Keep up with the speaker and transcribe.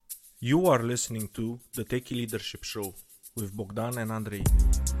You are listening to the Techie Leadership Show with Bogdan and Andrei.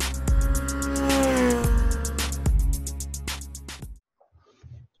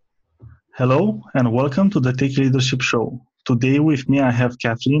 Hello and welcome to the Techie Leadership Show. Today with me I have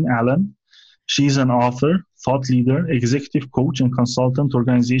Kathleen Allen. She's an author, thought leader, executive coach, and consultant to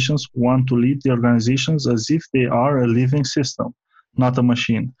organizations who want to lead the organizations as if they are a living system, not a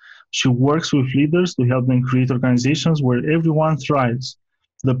machine. She works with leaders to help them create organizations where everyone thrives.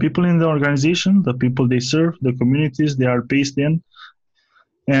 The people in the organization, the people they serve, the communities they are based in,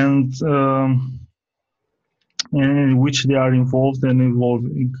 and in which they are involved and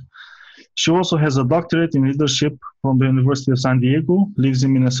evolving. She also has a doctorate in leadership from the University of San Diego, lives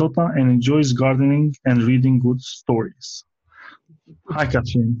in Minnesota, and enjoys gardening and reading good stories. Hi,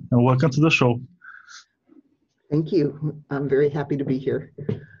 Kathleen, and welcome to the show. Thank you. I'm very happy to be here.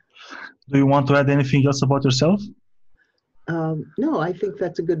 Do you want to add anything else about yourself? No, I think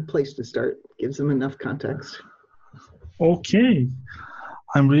that's a good place to start. Gives them enough context. Okay.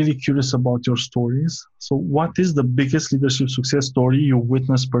 I'm really curious about your stories. So what is the biggest leadership success story you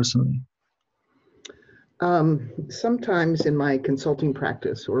witnessed personally? Sometimes in my consulting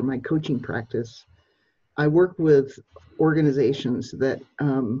practice or my coaching practice, I work with organizations that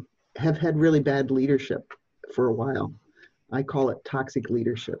have had really bad leadership for a while. I call it toxic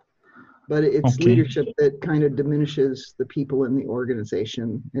leadership. But it's leadership that kind of diminishes the people in the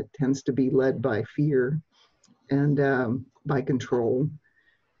organization. It tends to be led by fear and by control.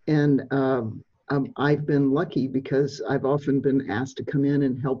 And I've been lucky because I've often been asked to come in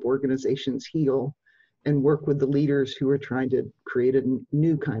and help organizations heal and work with the leaders who are trying to create a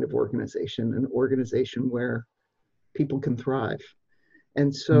new kind of organization, an organization where people can thrive.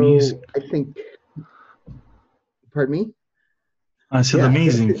 And so amazing. I think, pardon me? I said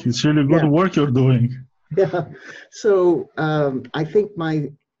amazing. It's really good work you're doing. Yeah. So I think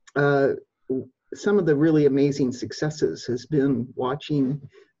some of the really amazing successes has been watching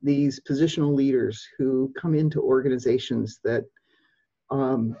these positional leaders who come into organizations that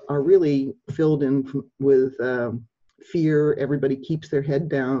are really filled in with fear. Everybody keeps their head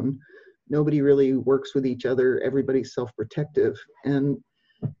down. Nobody really works with each other. Everybody's self-protective, and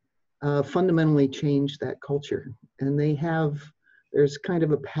fundamentally change that culture. And there's kind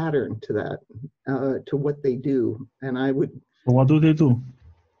of a pattern to that, to what they do. And what do they do?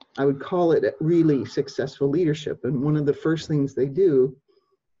 I would call it really successful leadership. And one of the first things they do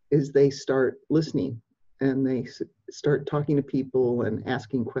is they start listening, and they start talking to people and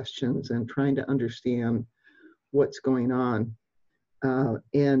asking questions and trying to understand what's going on.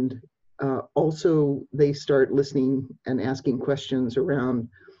 Also they start listening and asking questions around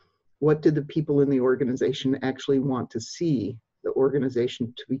what do the people in the organization actually want to see the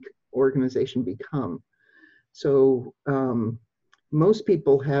organization become. So most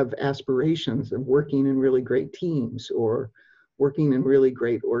people have aspirations of working in really great teams or working in really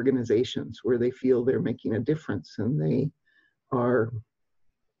great organizations where they feel they're making a difference and they are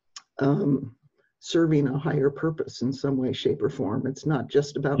serving a higher purpose in some way, shape, or form. It's not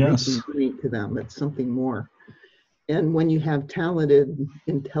just about making money to them, it's something more. And when you have talented,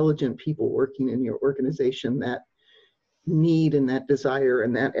 intelligent people working in your organization, that need and that desire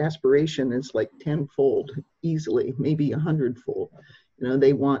and that aspiration is like tenfold easily, maybe 100-fold. You know,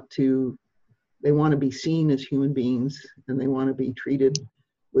 they want to be seen as human beings, and they want to be treated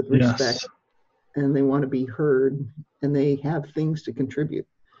with respect, and they want to be heard, and they have things to contribute.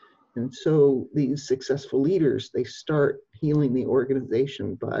 And so these successful leaders, they start healing the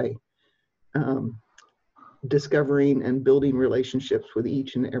organization by discovering and building relationships with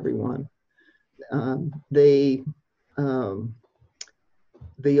each and every one.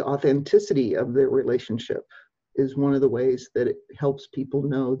 The authenticity of their relationship is one of the ways that it helps people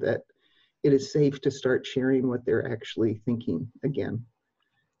know that it is safe to start sharing what they're actually thinking again.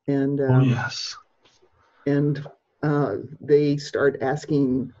 And they start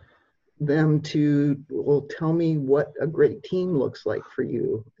asking them to, well, tell me what a great team looks like for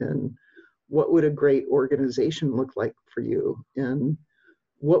you, and what would a great organization look like for you, and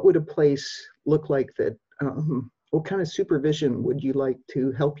what would a place look like that, what kind of supervision would you like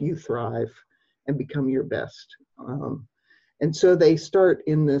to help you thrive and become your best? And so they start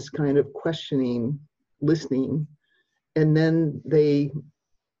in this kind of questioning, listening, and then they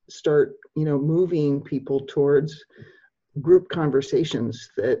start, moving people towards group conversations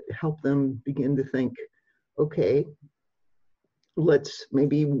that help them begin to think, okay,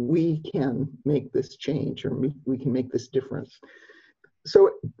 maybe we can make this change, or we can make this difference.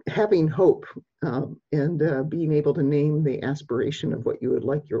 So having hope and being able to name the aspiration of what you would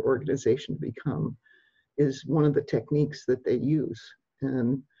like your organization to become is one of the techniques that they use.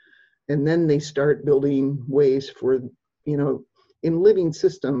 And And then they start building ways for, in living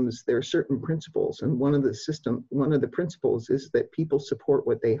systems, there are certain principles. And one of the principles is that people support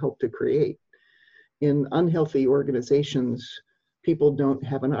what they help to create. In unhealthy organizations, people don't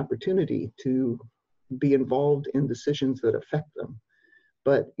have an opportunity to be involved in decisions that affect them.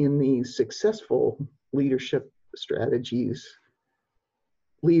 But in the successful leadership strategies,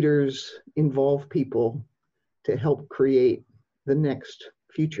 leaders involve people to help create the next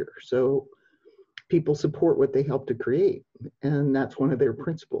future. So people support what they help to create. And that's one of their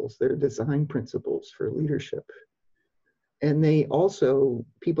principles, their design principles for leadership. And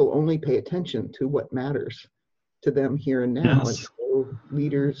people only pay attention to what matters to them here and now. Yes. And so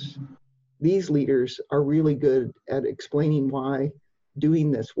these leaders are really good at explaining why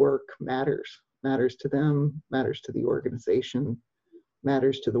doing this work matters to them, matters to the organization,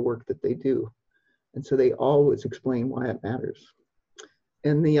 matters to the work that they do. And so they always explain why it matters.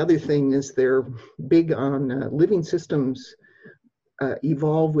 And the other thing is they're big on living systems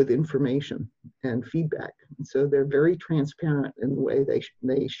evolve with information and feedback. And so they're very transparent in the way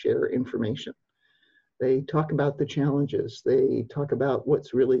they share information. They talk about the challenges. They talk about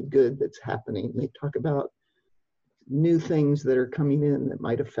what's really good that's happening. They talk about new things that are coming in that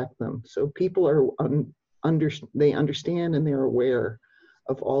might affect them. So people are they understand and they're aware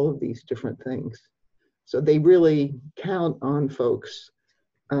of all of these different things. So they really count on folks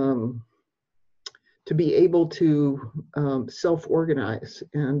to be able to self-organize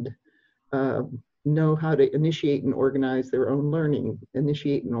and know how to initiate and organize their own learning,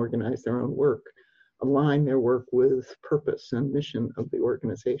 initiate and organize their own work, align their work with purpose and mission of the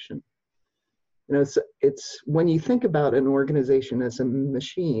organization. It's when you think about an organization as a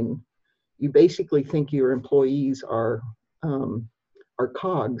machine, you basically think your employees are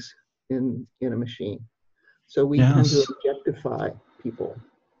cogs in a machine. So we tend to objectify people,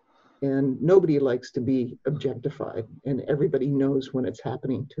 and nobody likes to be objectified, and everybody knows when it's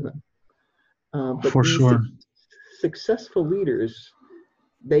happening to them. But for sure, successful leaders,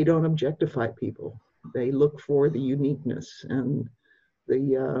 they don't objectify people. They look for the uniqueness and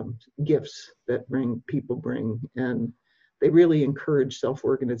the gifts that people bring, and they really encourage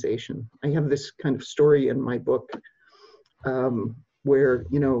self-organization. I have this kind of story in my book where,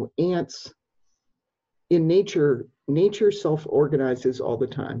 ants in nature self-organizes all the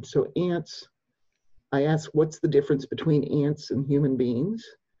time. So ants, I ask, what's the difference between ants and human beings?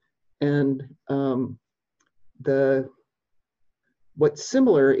 And what's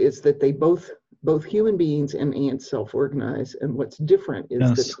similar is that they both human beings and ants self-organize, and what's different is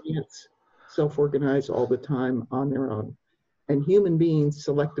that ants self-organize all the time on their own, and human beings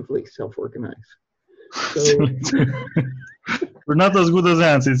selectively self-organize. So we're not as good as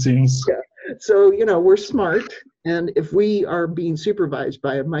ants, it seems. Yeah. So, we're smart, and if we are being supervised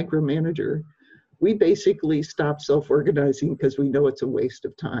by a micromanager, we basically stop self-organizing because we know it's a waste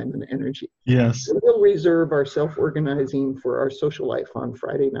of time and energy. Yes. So we'll reserve our self-organizing for our social life on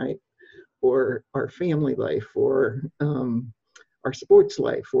Friday night, or our family life, or our sports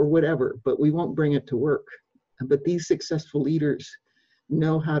life, or whatever, but we won't bring it to work. But these successful leaders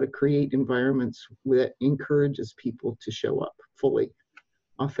know how to create environments that encourages people to show up fully,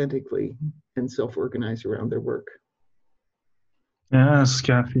 authentically, and self-organize around their work. Yes,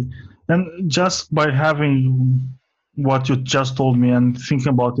 Kathy. And just by having what you just told me and thinking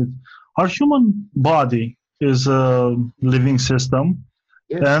about it, our human body is a living system.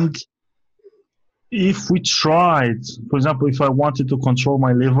 Yes. And if we tried, for example, if I wanted to control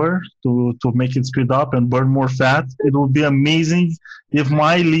my liver to make it speed up and burn more fat, it would be amazing if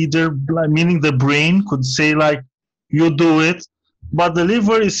my leader, meaning the brain, could say like, you do it, but the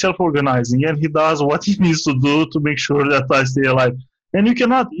liver is self-organizing and he does what he needs to do to make sure that I stay alive. And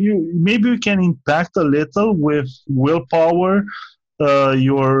maybe you can impact a little with willpower,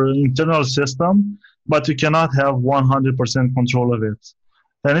 your internal system, but you cannot have 100% control of it.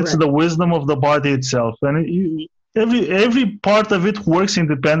 And it's the wisdom of the body itself. And every part of it works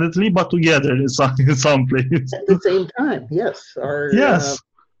independently, but together in some place. At the same time, yes.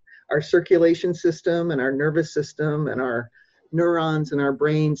 Our circulation system and our nervous system and our neurons in our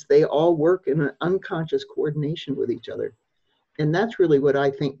brains, they all work in an unconscious coordination with each other. And that's really what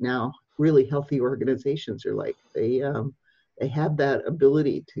I think now really healthy organizations are like. They have that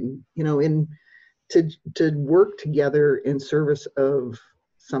ability to work together in service of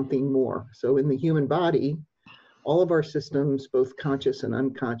something more. So in the human body, all of our systems, both conscious and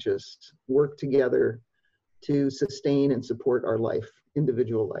unconscious, work together to sustain and support our life,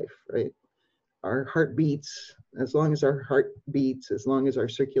 individual life, right? Our heart beats, as long as our heart beats, as long as our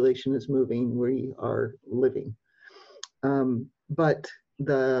circulation is moving, we are living. But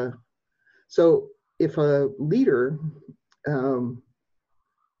the So if a leader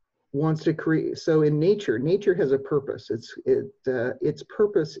wants to create, so in nature has a purpose. Its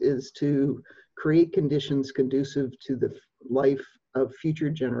purpose is to create conditions conducive to the life of future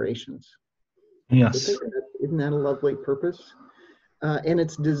generations. Yes. So isn't that a lovely purpose? And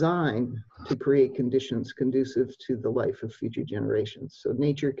it's designed to create conditions conducive to the life of future generations. So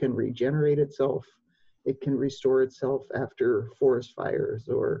nature can regenerate itself. It can restore itself after forest fires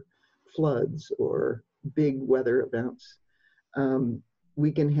or floods or big weather events.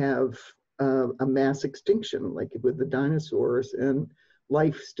 We can have a mass extinction, like with the dinosaurs, and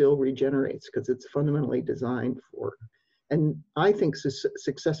life still regenerates because it's fundamentally designed for. And I think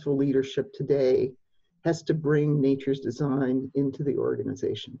successful leadership today has to bring nature's design into the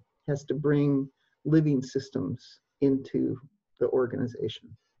organization, has to bring living systems into the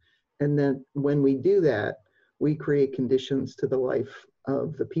organization. And then when we do that, we create conditions to the life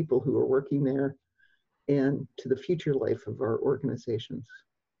of the people who are working there and to the future life of our organizations.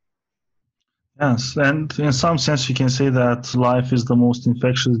 Yes, and in some sense, you can say that life is the most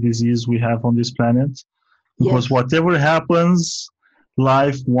infectious disease we have on this planet, because Yes. whatever happens,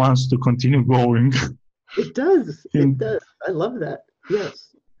 life wants to continue going. It does. It does. I love that.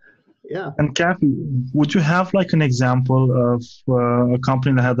 Yes. Yeah. And Kathy, would you have like an example of a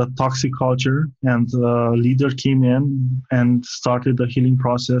company that had a toxic culture and a leader came in and started the healing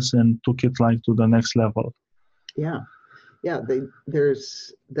process and took it like to the next level? Yeah. Yeah.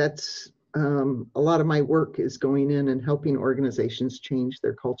 That's a lot of my work is going in and helping organizations change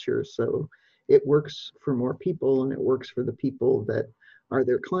their culture. So it works for more people and it works for the people that are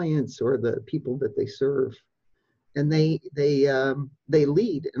their clients or the people that they serve. And they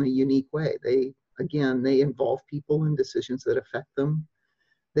lead in a unique way. They involve people in decisions that affect them.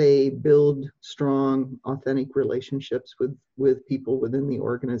 They build strong, authentic relationships with people within the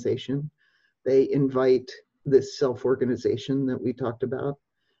organization. They invite this self-organization that we talked about.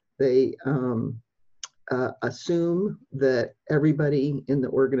 They assume that everybody in the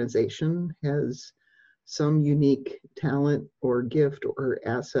organization has some unique talent or gift or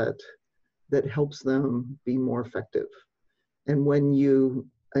asset that helps them be more effective. And when you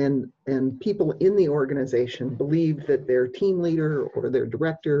and people in the organization believe that their team leader or their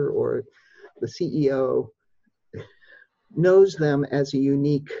director or the CEO knows them as a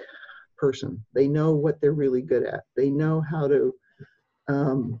unique person, they know what they're really good at. They know how to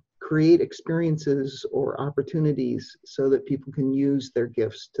create experiences or opportunities so that people can use their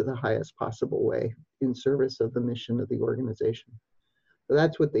gifts to the highest possible way in service of the mission of the organization. So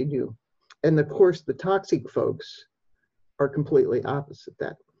that's what they do. And of course, the toxic folks are completely opposite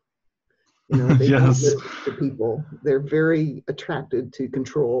that. You know, they don't listen to people. They're very attracted to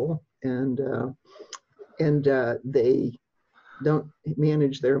control, and they don't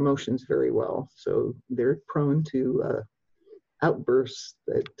manage their emotions very well. So they're prone to outbursts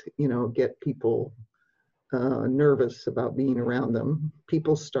that, you know, get people nervous about being around them.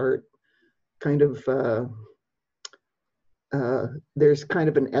 People start kind of there's kind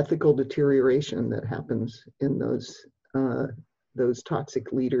of an ethical deterioration that happens in those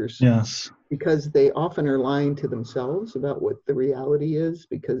toxic leaders. Yes. Because they often are lying to themselves about what the reality is,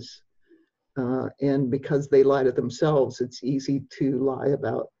 because they lie to themselves, it's easy to lie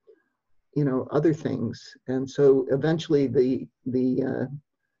about, you know, other things. And so eventually the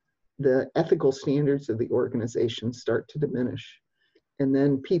ethical standards of the organization start to diminish. And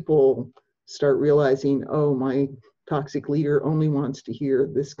then people start realizing, oh, my toxic leader only wants to hear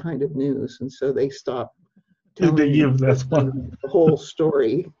this kind of news. And so they stop telling the whole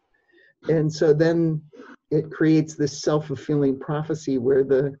story. And so then it creates this self-fulfilling prophecy where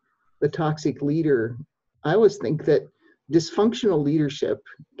the toxic leader, I always think that dysfunctional leadership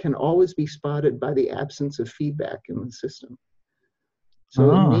can always be spotted by the absence of feedback in the system. So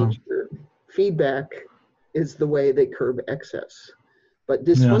in nature, feedback is the way they curb excess. But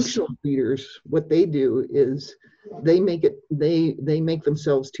dysfunctional leaders, what they do is they make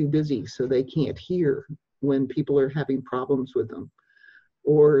themselves too busy so they can't hear when people are having problems with them.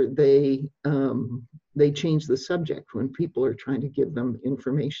 Or they change the subject when people are trying to give them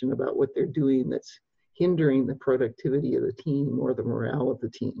information about what they're doing that's hindering the productivity of the team or the morale of the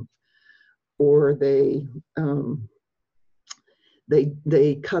team. Or they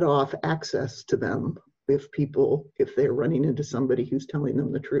cut off access to them if they're running into somebody who's telling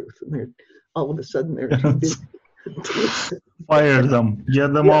them the truth, and they're all of a sudden they're too busy. Fire them,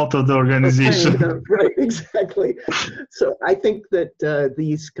 get them out of the organization. Right, exactly. So I think that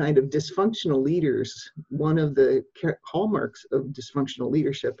these kind of dysfunctional leaders, one of the hallmarks of dysfunctional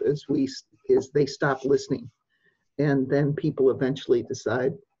leadership is they stop listening, and then people eventually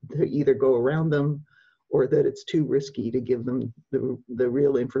decide, to either go around them, or that it's too risky to give them the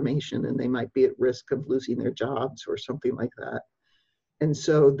real information, and they might be at risk of losing their jobs or something like that. And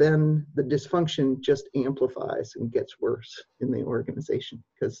so then the dysfunction just amplifies and gets worse in the organization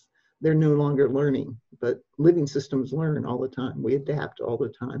because they're no longer learning. But living systems learn all the time. We adapt all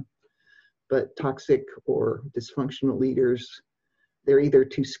the time. But toxic or dysfunctional leaders, they're either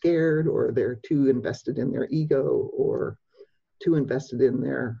too scared, or they're too invested in their ego, or too invested in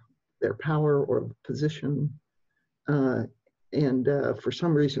their power or position. And for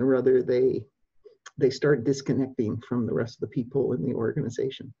some reason or other, they start disconnecting from the rest of the people in the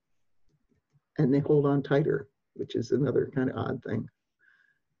organization, and they hold on tighter, which is another kind of odd thing,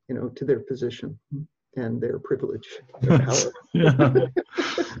 to their position and their privilege, their power.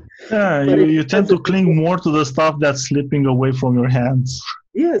 Yeah, you tend to cling more to the stuff that's slipping away from your hands.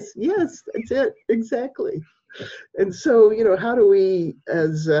 Yes, that's it, exactly. And so, how do we,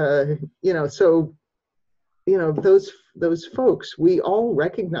 as those folks, we all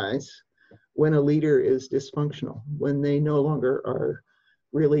recognize when a leader is dysfunctional, when they no longer are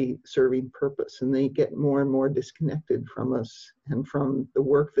really serving purpose, and they get more and more disconnected from us and from the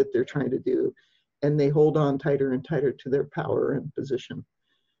work that they're trying to do, and they hold on tighter and tighter to their power and position,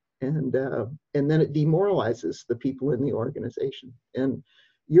 and then it demoralizes the people in the organization. And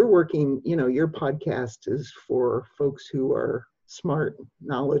you're working, your podcast is for folks who are smart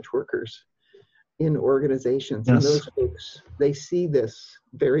knowledge workers in organizations. Yes. And those folks, they see this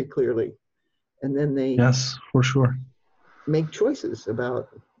very clearly. And then they for sure make choices about,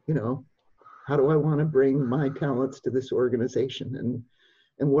 how do I want to bring my talents to this organization,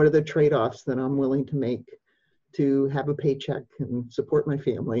 and what are the trade-offs that I'm willing to make to have a paycheck and support my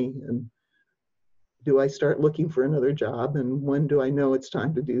family, and do I start looking for another job, and when do I know it's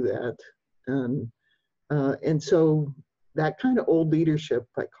time to do that? And so that kind of old leadership,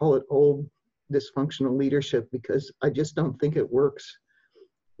 I call it old dysfunctional leadership, because I just don't think it works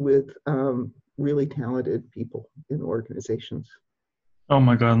with really talented people in organizations. Oh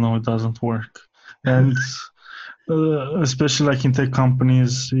my God, no, it doesn't work. And especially like in tech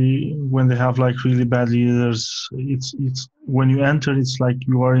companies, when they have like really bad leaders, it's when you enter, it's like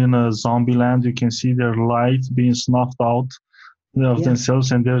you are in a zombie land. You can see their light being snuffed out of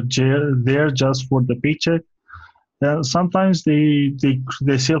themselves, and they're there just for the paycheck. Sometimes they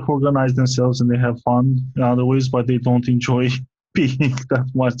self-organize themselves and they have fun in other ways, but they don't enjoy being that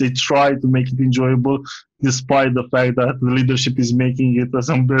much. They try to make it enjoyable, despite the fact that the leadership is making it as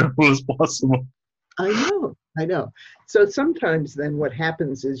unbearable as possible. I know. So sometimes then what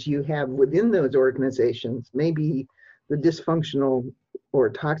happens is you have within those organizations, maybe the dysfunctional or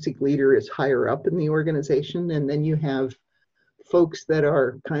toxic leader is higher up in the organization, and then you have folks that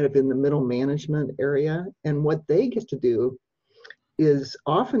are kind of in the middle management area. And what they get to do is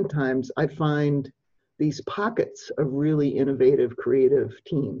oftentimes I find these pockets of really innovative, creative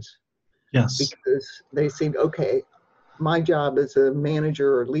teams. Yes. Because they say, okay, my job as a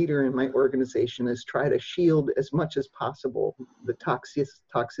manager or leader in my organization is try to shield as much as possible the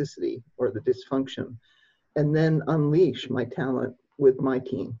toxicity or the dysfunction, and then unleash my talent with my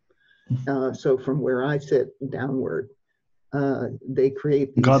team. So from where I sit downward, they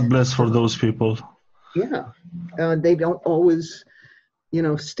create these, God bless for those people. Yeah. They don't always,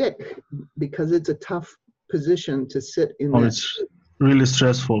 stick, because it's a tough position to sit in. It's really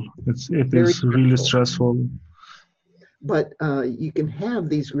stressful. It is really stressful. But you can have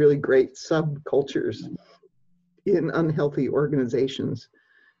these really great subcultures in unhealthy organizations.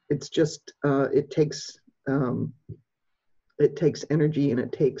 It's just it takes energy, and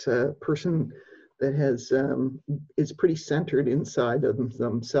it takes a person that has is pretty centered inside of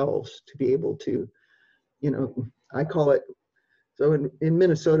themselves to be able to, I call it. So in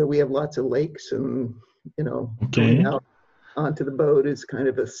Minnesota, we have lots of lakes, and going out onto the boat is kind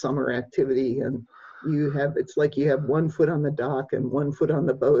of a summer activity, and it's like you have 1 foot on the dock and 1 foot on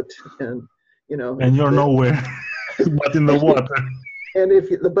the boat, and and you're nowhere but in the water. And if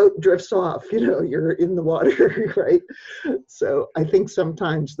the boat drifts off, you're in the water, right? So I think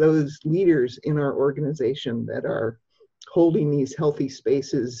sometimes those leaders in our organization that are holding these healthy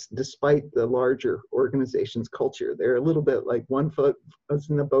spaces despite the larger organization's culture, they're a little bit like 1 foot is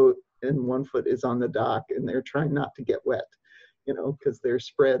in the boat and 1 foot is on the dock, and they're trying not to get wet, because they're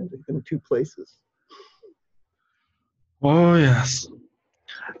spread in 2 places. Oh, yes.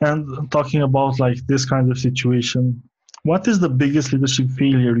 And talking about like this kind of situation, what is the biggest leadership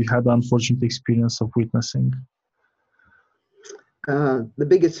failure you had the unfortunate experience of witnessing? The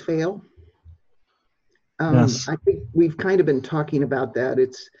biggest fail? Yes. I think we've kind of been talking about that.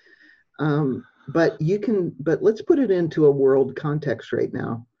 But let's put it into a world context right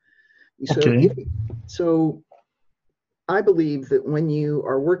now. Okay. So I believe that when you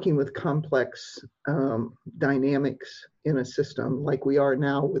are working with complex dynamics in a system like we are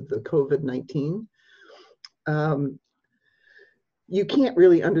now with the COVID-19, you can't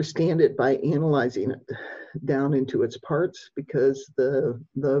really understand it by analyzing it down into its parts, because the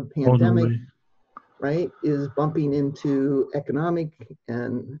pandemic, Totally. right, is bumping into economic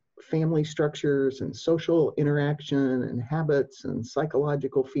and family structures and social interaction and habits and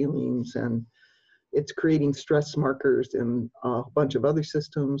psychological feelings, and it's creating stress markers in a bunch of other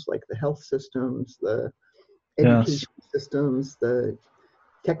systems like the health systems, the Yes. education systems. The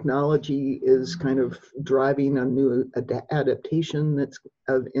technology is kind of driving a new adaptation that's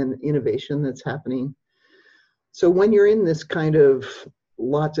of an innovation that's happening. So when you're in this kind of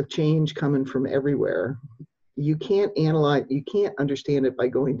lots of change coming from everywhere, you can't analyze, you can't understand it by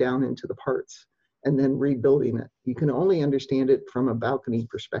going down into the parts and then rebuilding it. You can only understand it from a balcony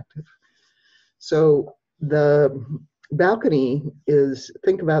perspective. So the balcony is,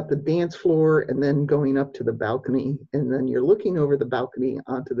 think about the dance floor and then going up to the balcony, and then you're looking over the balcony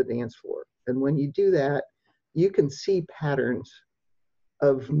onto the dance floor. And when you do that, you can see patterns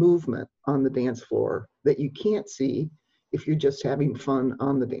of movement on the dance floor that you can't see if you're just having fun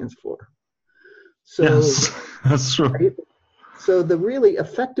on the dance floor. So, Yes, that's true. right? So the really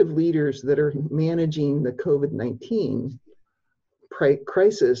effective leaders that are managing the COVID-19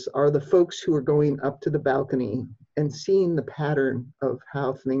 crisis are the folks who are going up to the balcony and seeing the pattern of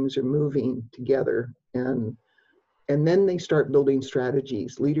how things are moving together, and then they start building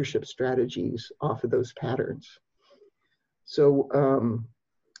strategies, leadership strategies off of those patterns. So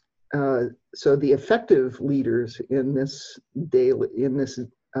so the effective leaders in this daily, in this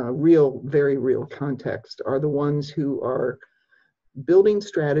real, very real context are the ones who are building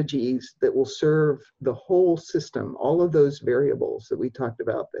strategies that will serve the whole system, all of those variables that we talked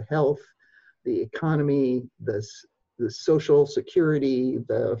about, the health, the economy, the social security,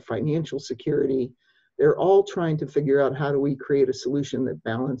 the financial security. They're all trying to figure out, how do we create a solution that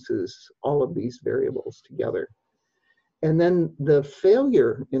balances all of these variables together. And then the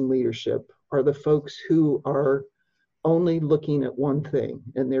failure in leadership are the folks who are only looking at one thing,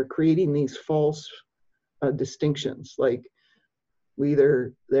 and they're creating these false distinctions. Like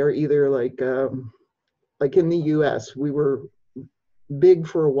they're either like in the US, we were big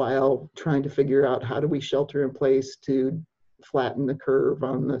for a while trying to figure out, how do we shelter in place to flatten the curve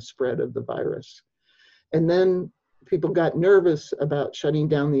on the spread of the virus. And then people got nervous about shutting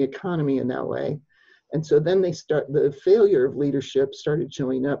down the economy in that way. And so then the failure of leadership started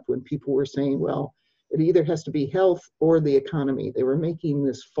showing up when people were saying, well, it either has to be health or the economy. They were making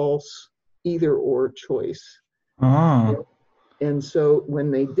this false either or choice. Ah, And so when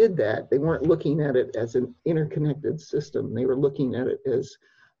they did that, they weren't looking at it as an interconnected system. They were looking at it as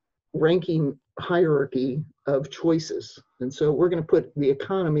ranking hierarchy of choices. And so we're going to put the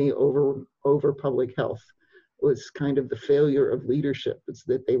economy over public health. Was kind of the failure of leadership. It's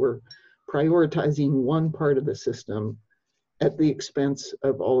that they were prioritizing one part of the system at the expense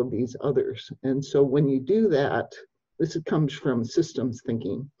of all of these others. And so when you do that, this comes from systems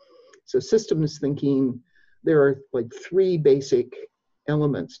thinking. So systems thinking, there are like three basic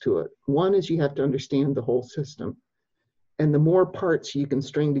elements to it. One is you have to understand the whole system. And the more parts you can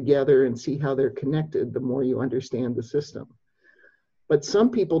string together and see how they're connected, the more you understand the system. But some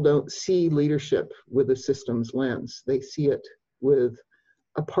people don't see leadership with a systems lens. They see it with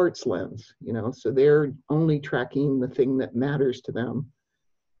a parts lens, so they're only tracking the thing that matters to them.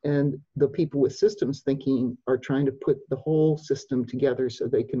 And the people with systems thinking are trying to put the whole system together so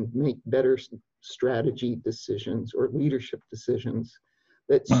they can make better strategy decisions or leadership decisions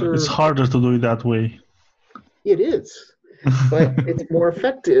that serve. it's harder to do it that way. It is, but it's more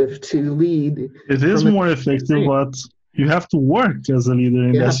effective to lead. It is more effective, but you have to work as a leader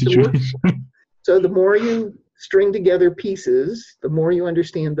in that situation. So the more you string together pieces, the more you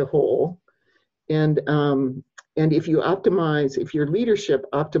understand the whole. And if you optimize, if your leadership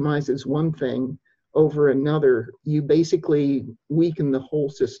optimizes one thing over another, you basically weaken the whole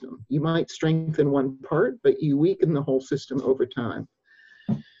system. You might strengthen one part, but you weaken the whole system over time.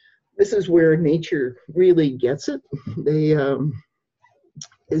 This is where nature really gets it.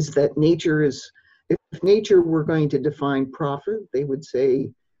 Is that nature is, if nature were going to define profit, they would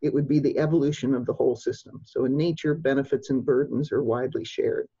say it would be the evolution of the whole system. So in nature, benefits and burdens are widely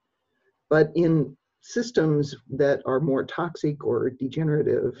shared. But in systems that are more toxic or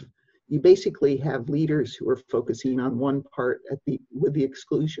degenerative, you basically have leaders who are focusing on one part with the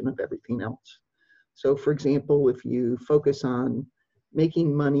exclusion of everything else. So for example, if you focus on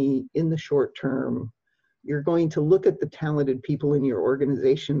making money in the short term, You're going to look at the talented people in your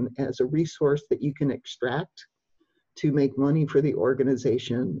organization as a resource that you can extract to make money for the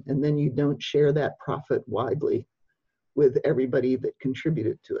organization, and then you don't share that profit widely with everybody that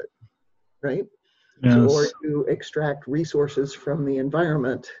contributed to it, right? So, or Yes. you extract resources from the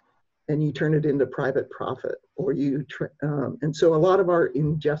environment and you turn it into private profit, or you, and so a lot of our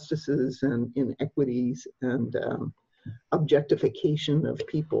injustices and inequities and objectification of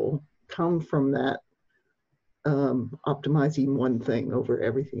people come from that optimizing one thing over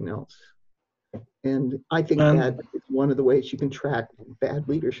everything else. And I think that And is one of the ways you can track bad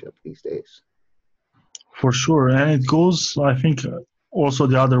leadership these days. for sure. And it goes, I think, also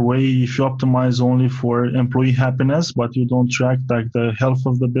the other way. If you optimize only for employee happiness, but you don't track like the health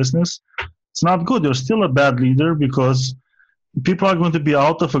of the business, it's not good. You're still a bad leader because people are going to be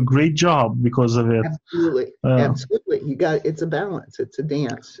out of a great job because of it. Absolutely, absolutely. You got, it's a balance. It's a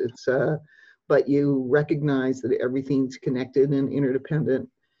dance. It's but you recognize that everything's connected and interdependent,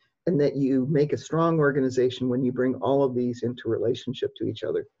 and that you make a strong organization when you bring all of these into relationship to each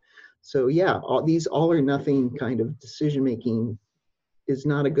other. So yeah, all these all or nothing kind of decision making is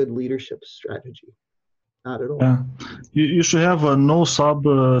not a good leadership strategy. Not at all. Yeah, you should have a no sub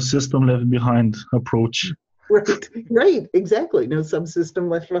system left behind approach. Right, right, exactly. No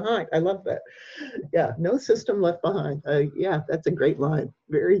subsystem left behind. I love that. Yeah, no system left behind. Yeah, that's a great line.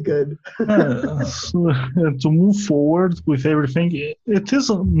 Very good. So, to move forward with everything, it is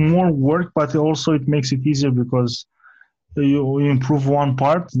more work, but also it makes it easier because you improve one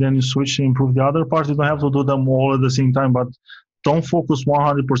part, then you switch to improve the other part. You don't have to do them all at the same time, but don't focus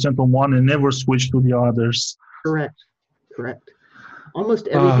 100% on one and never switch to the others. Correct, correct. Almost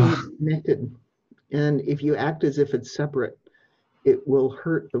everything is connected. And if you act as if it's separate, it will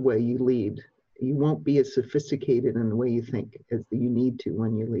hurt the way you lead. You won't be as sophisticated in the way you think as you need to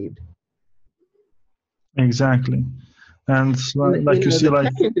when you lead. Exactly. And like you see, the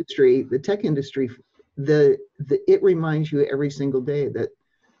like tech industry, it reminds you every single day that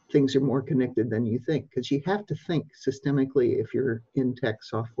things are more connected than you think, because you have to think systemically if you're in tech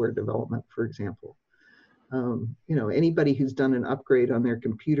software development, for example. Anybody who's done an upgrade on their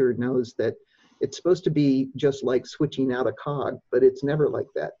computer knows that it's supposed to be just like switching out a cog, but it's never like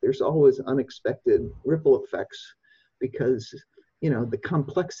that. There's always unexpected ripple effects because, the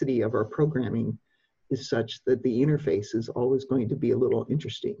complexity of our programming is such that the interface is always going to be a little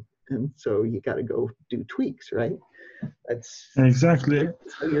interesting. And so you got to go do tweaks, right? That's exactly.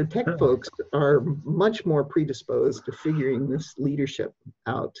 So your tech folks are much more predisposed to figuring this leadership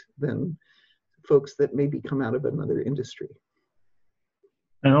out than folks that maybe come out of another industry.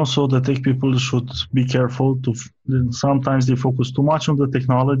 And also the tech people should be careful sometimes they focus too much on the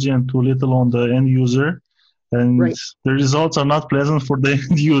technology and too little on the end user. And right. The results are not pleasant for the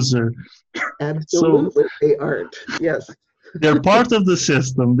end user. Absolutely, they aren't. Yes. They're part of the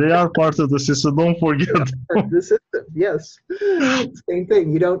system. They are part of the system. Don't forget. The system, yes. Same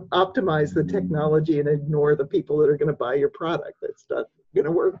thing. You don't optimize the technology and ignore the people that are going to buy your product. That's not going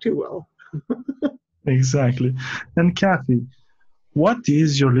to work too well. Exactly. And Kathy, what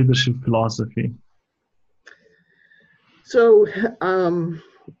is your leadership philosophy? So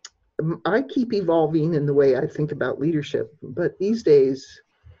I keep evolving in the way I think about leadership, but these days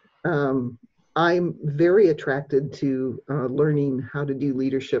I'm very attracted to learning how to do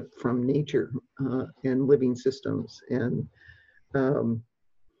leadership from nature and living systems. And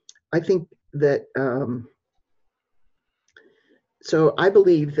I think that, so I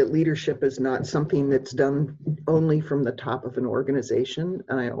believe that leadership is not something that's done only from the top of an organization.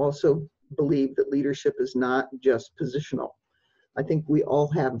 And I also believe that leadership is not just positional. I think we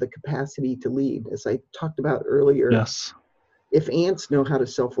all have the capacity to lead. As I talked about earlier, yes. If ants know how to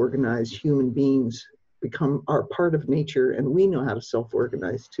self-organize, human beings are part of nature, and we know how to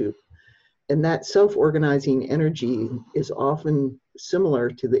self-organize too. And that self-organizing energy is often similar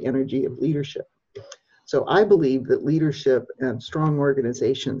to the energy of leadership. So I believe that leadership and strong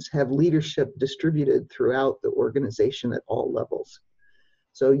organizations have leadership distributed throughout the organization at all levels.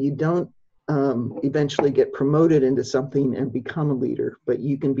 So you don't eventually get promoted into something and become a leader, but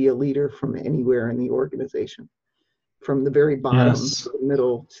you can be a leader from anywhere in the organization. From the very bottom to the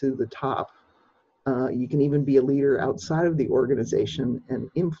middle to the top. You can even be a leader outside of the organization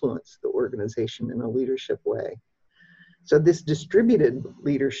and influence the organization in a leadership way. So this distributed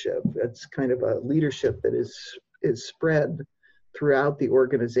leadership, that's kind of a leadership that is spread throughout the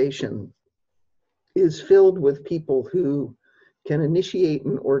organization, is filled with people who can initiate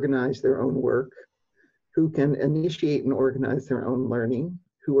and organize their own work, who can initiate and organize their own learning,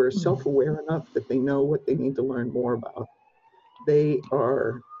 who are self-aware enough that they know what they need to learn more about, they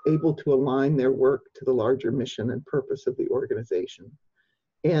are able to align their work to the larger mission and purpose of the organization.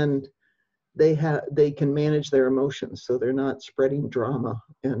 And they can manage their emotions, so they're not spreading drama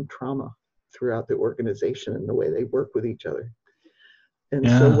and trauma throughout the organization in the way they work with each other. And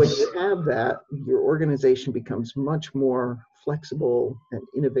so when you have that, your organization becomes much more flexible and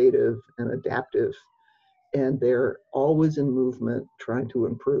innovative and adaptive, and they're always in movement trying to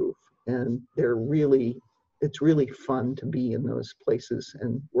improve. And it's really fun to be in those places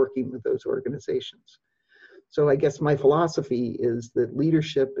and working with those organizations. So I guess my philosophy is that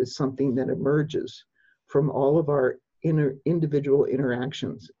leadership is something that emerges from all of our individual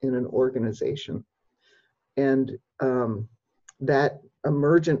interactions in an organization. And that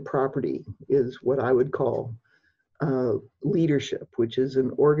emergent property is what I would call leadership, which is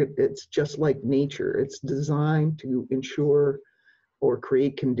it's just like nature. It's designed to ensure or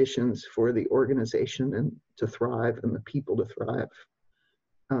create conditions for the organization and to thrive and the people to thrive.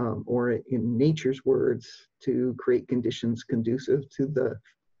 Or in nature's words, to create conditions conducive to the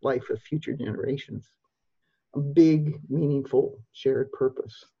life of future generations. A big, meaningful, shared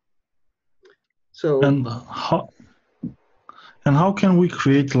purpose. So, and how can we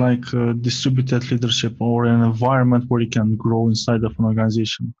create like distributed leadership or an environment where it can grow inside of an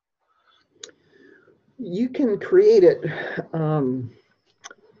organization? You can create it.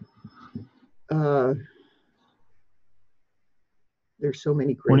 There's so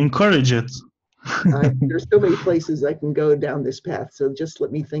many great. Or encourage it. There's so many places I can go down this path. So just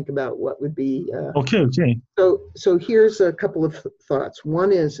let me think about what would be. Okay. So here's a couple of thoughts.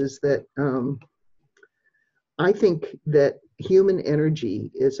 One is that I think that human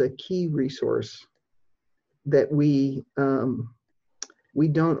energy is a key resource that we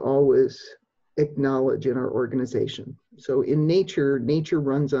don't always acknowledge in our organization. So in nature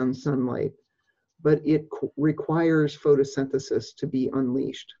runs on sunlight, but it requires photosynthesis to be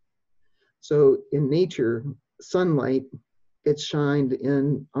unleashed. So in nature, sunlight, it's shined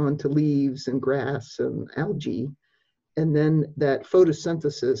onto leaves and grass and algae, and then that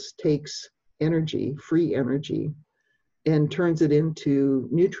photosynthesis takes energy, free energy, and turns it into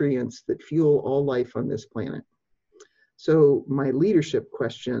nutrients that fuel all life on this planet. So my leadership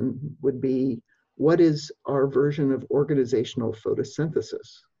question would be, what is our version of organizational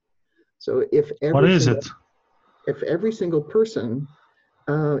photosynthesis? So if every single person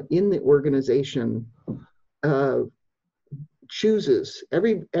in the organization chooses,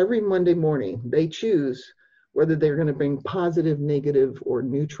 every Monday morning, they choose whether they're going to bring positive, negative, or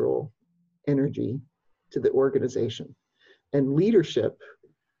neutral energy to the organization. And leadership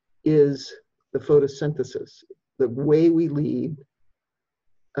is the photosynthesis. The way we lead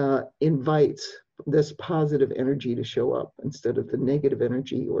invites this positive energy to show up instead of the negative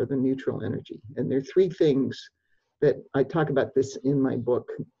energy or the neutral energy. And there are three things that I talk about this in my book,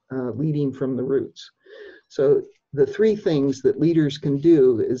 Leading from the Roots. So the three things that leaders can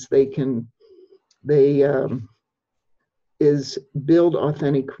do is is build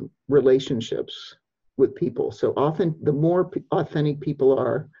authentic relationships with people. So often, the more authentic people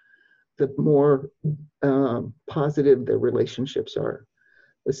are, the more positive their relationships are.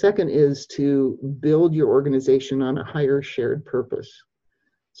 The second is to build your organization on a higher shared purpose.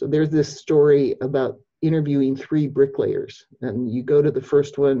 So there's this story about interviewing 3 bricklayers, and you go to the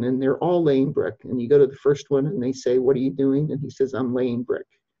first one and they're all laying brick, and you go to the first one and they say, "What are you doing?" And he says, "I'm laying brick."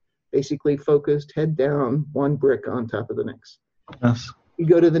 Basically focused, head down, one brick on top of the next. Yes. You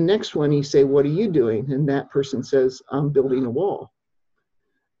go to the next one, you say, "What are you doing?" And that person says, "I'm building a wall."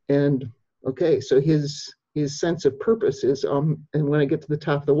 And okay, so his sense of purpose is, and when I get to the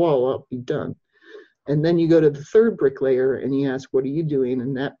top of the wall, I'll be done. And then you go to the third bricklayer and you ask, "What are you doing?"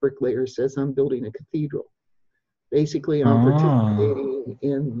 And that bricklayer says, "I'm building a cathedral." Basically, I'm participating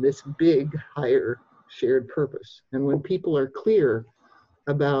in this big, higher shared purpose. And when people are clear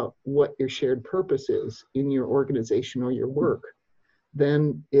about what your shared purpose is in your organization or your work,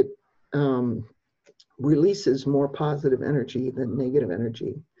 then it releases more positive energy than negative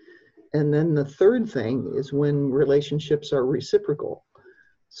energy. And then the third thing is when relationships are reciprocal.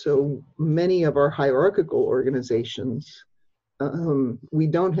 So many of our hierarchical organizations, we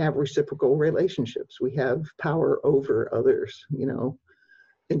don't have reciprocal relationships. We have power over others,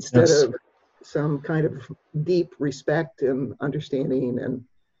 instead of some kind of deep respect and understanding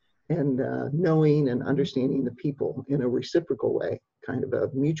and knowing and understanding the people in a reciprocal way, kind of a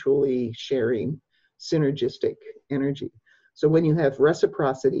mutually sharing, synergistic energy. So when you have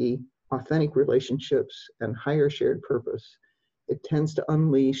reciprocity, authentic relationships, and higher shared purpose, it tends to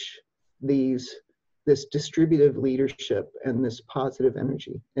unleash this distributive leadership and this positive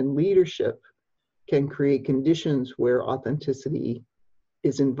energy. And leadership can create conditions where authenticity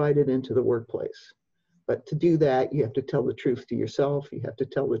is invited into the workplace. But to do that, you have to tell the truth to yourself. You have to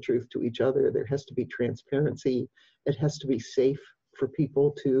tell the truth to each other. There has to be transparency. It has to be safe for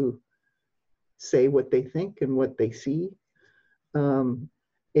people to say what they think and what they see.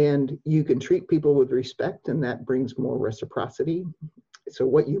 And you can treat people with respect, and that brings more reciprocity. So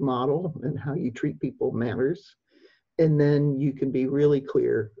what you model and how you treat people matters. And then you can be really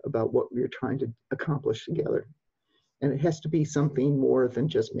clear about what you're trying to accomplish together. And it has to be something more than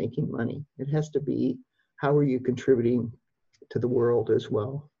just making money. It has to be, how are you contributing to the world as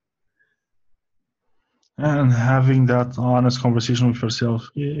well? And having that honest conversation with yourself,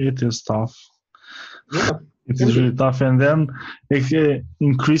 it is tough. Yeah. It is really tough. And then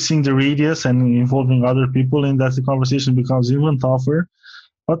increasing the radius and involving other people in that conversation becomes even tougher.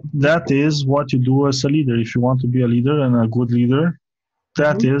 But that is what you do as a leader. If you want to be a leader and a good leader,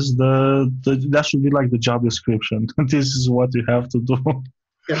 that is that should be like the job description. This is what you have to do.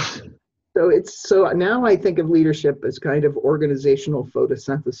 Yeah. So now I think of leadership as kind of organizational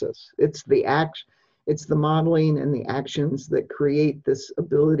photosynthesis. It's the modeling and the actions that create this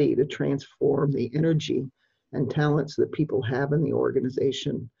ability to transform the energy and talents that people have in the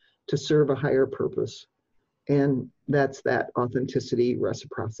organization to serve a higher purpose. And that's that authenticity,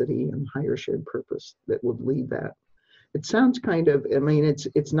 reciprocity, and higher shared purpose that would lead that. It sounds kind of, I mean,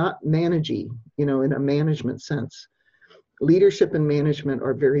 it's not managey, in a management sense. Leadership and management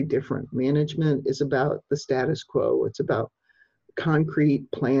are very different. Management is about the status quo. It's about concrete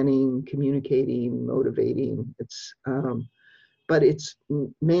planning, communicating, motivating. But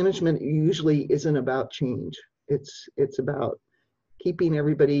management usually isn't about change. It's about keeping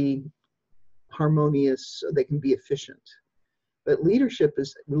everybody harmonious so they can be efficient. But leadership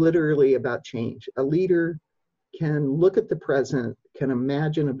is literally about change. A leader can look at the present, can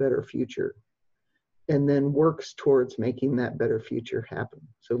imagine a better future, and then works towards making that better future happen.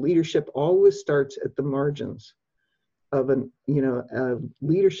 So leadership always starts at the margins of a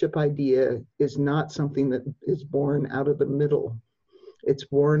leadership idea is not something that is born out of the middle. It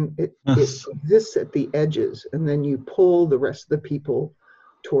exists at the edges, and then you pull the rest of the people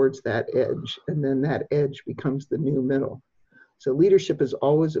towards that edge, and then that edge becomes the new middle. So leadership is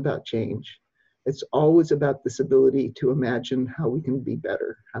always about change. It's always about this ability to imagine how we can be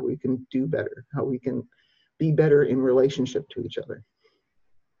better, how we can do better, how we can be better in relationship to each other.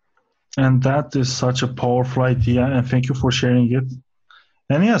 And that is such a powerful idea, and thank you for sharing it.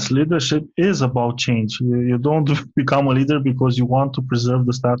 And yes, leadership is about change. You don't become a leader because you want to preserve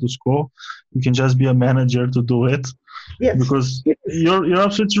the status quo. You can just be a manager to do it. Yes. Because you're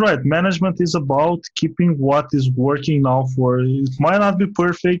absolutely right. Management is about keeping what is working now it might not be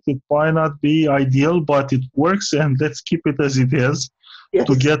perfect, it might not be ideal, but it works, and let's keep it as it is. Yes.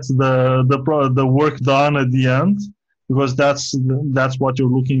 To get the work done at the end, because that's what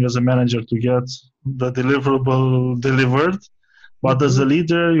you're looking as a manager, to get the deliverable delivered. But as a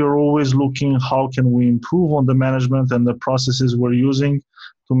leader, you're always looking, how can we improve on the management and the processes we're using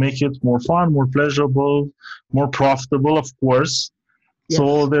to make it more fun, more pleasurable, more profitable, of course. Yes.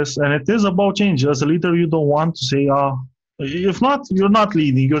 So and it is about change. As a leader, you don't want to say, if not, you're not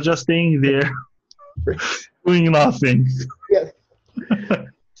leading, you're just staying there doing nothing. Yes.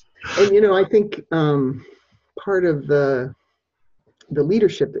 And I think part of the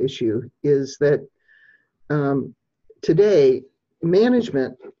leadership issue is that today,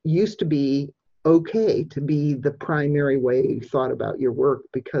 management used to be okay to be the primary way you thought about your work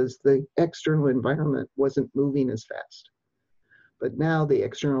because the external environment wasn't moving as fast. But now the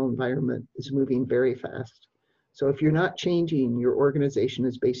external environment is moving very fast. So if you're not changing, your organization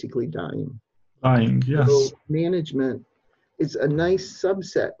is basically dying. Dying, yes. So management is a nice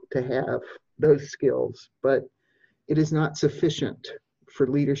subset to have those skills, but it is not sufficient for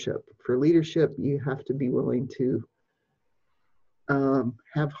leadership. For leadership, you have to be willing to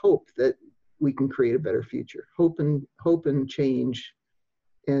have hope that we can create a better future. Hope and change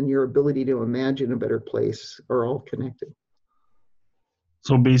and your ability to imagine a better place are all connected.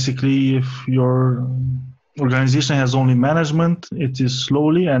 So basically, if your organization has only management, it is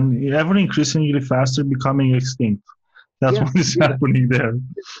slowly and ever increasingly faster becoming extinct. That's what is happening there.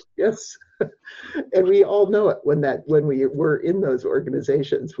 Yes. And we all know it when we're in those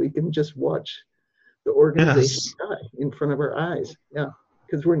organizations. We can just watch the organization die in front of our eyes. Yeah.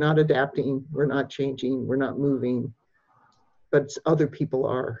 Because we're not adapting, we're not changing, we're not moving, but other people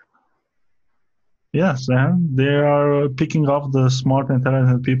are. Yes, and they are picking up the smart and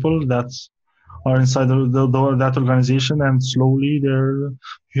talented people that are inside that organization, and slowly you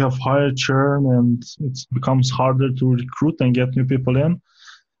have higher churn, and it becomes harder to recruit and get new people in.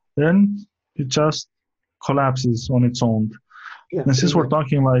 Then it just collapses on its own. Yeah. And since we're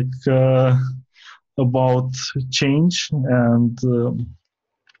talking about change and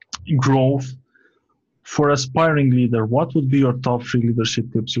growth, for aspiring leader, what would be your top 3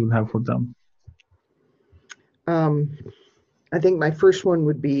 leadership tips you would have for them? I think my first one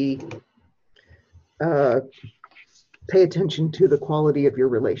would be pay attention to the quality of your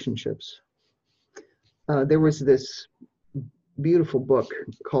relationships. There was this beautiful book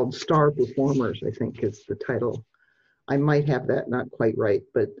called Star Performers, I think is the title. I might have that not quite right,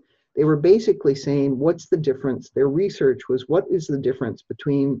 but they were basically saying, what's the difference? Their research was, what is the difference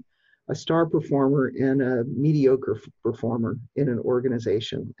between a star performer and a mediocre performer in an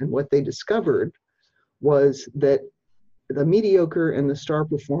organization? And what they discovered was that the mediocre and the star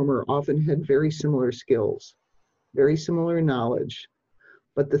performer often had very similar skills, very similar knowledge,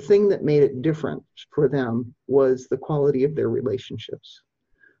 but the thing that made it different for them was the quality of their relationships.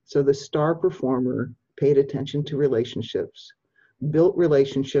 So the star performer paid attention to relationships, built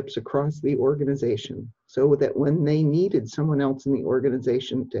relationships across the organization so that when they needed someone else in the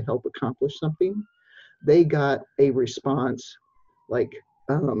organization to help accomplish something, they got a response like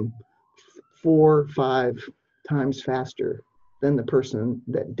 4 or 5 times faster than the person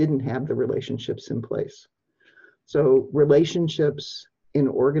that didn't have the relationships in place. So relationships in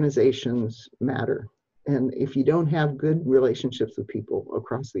organizations matter. And if you don't have good relationships with people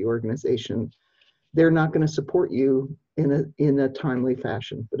across the organization, they're not going to support you in a timely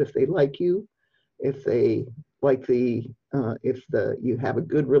fashion. But if they like you, if they like you have a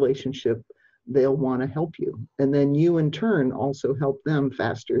good relationship, they'll want to help you. And then you in turn also help them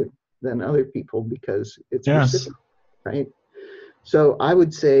faster than other people because it's reciprocal, right? So I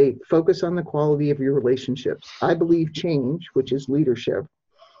would say focus on the quality of your relationships. I believe change, which is leadership,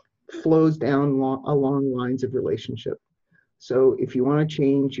 flows down along lines of relationship. So if you want to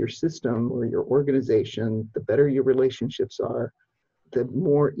change your system or your organization, the better your relationships are, the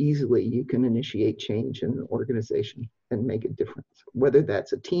more easily you can initiate change in an organization and make a difference, whether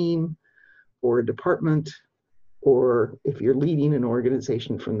that's a team or a department, or if you're leading an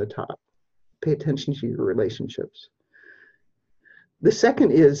organization from the top. Pay attention to your relationships. The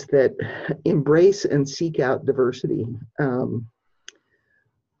second is that embrace and seek out diversity.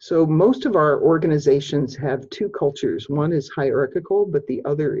 So most of our organizations have 2 cultures. One is hierarchical, but the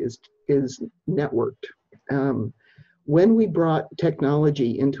other is networked. When we brought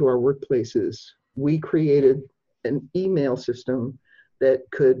technology into our workplaces, we created an email system that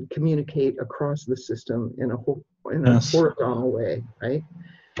could communicate across the system in a horizontal way, right?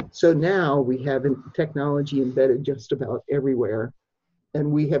 So now we have technology embedded just about everywhere. And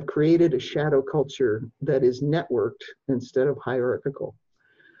we have created a shadow culture that is networked instead of hierarchical.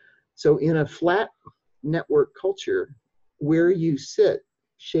 So in a flat network culture, where you sit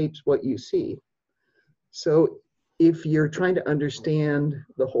shapes what you see. So if you're trying to understand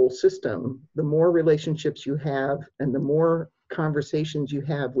the whole system, the more relationships you have and the more conversations you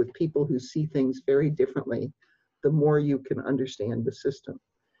have with people who see things very differently, the more you can understand the system.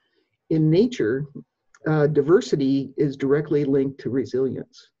 In nature, diversity is directly linked to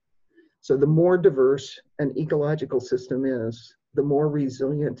resilience. So the more diverse an ecological system is, the more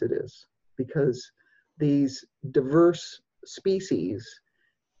resilient it is, because these diverse species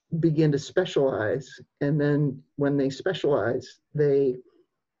begin to specialize, and then when they specialize, they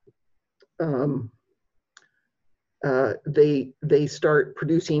start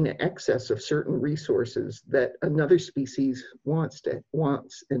producing an excess of certain resources that another species wants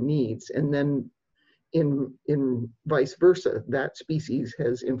and needs, and then in vice versa, that species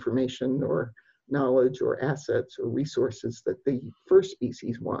has information or knowledge or assets or resources that the first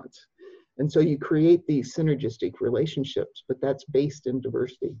species wants. And so you create these synergistic relationships, but that's based in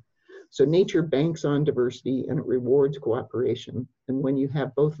diversity. So nature banks on diversity and it rewards cooperation. And when you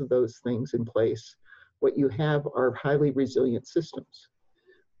have both of those things in place, what you have are highly resilient systems.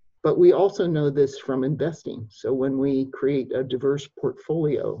 But we also know this from investing. So when we create a diverse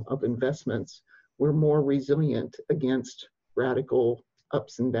portfolio of investments, we're more resilient against radical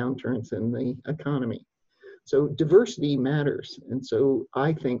ups and downturns in the economy. So diversity matters. And so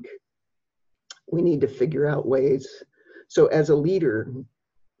I think we need to figure out ways. So as a leader,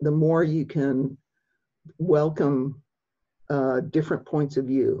 the more you can welcome different points of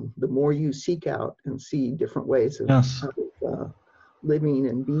view, the more you seek out and see different ways of living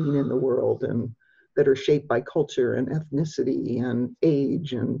and being in the world, and that are shaped by culture and ethnicity and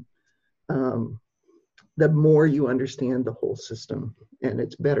age, and the more you understand the whole system, and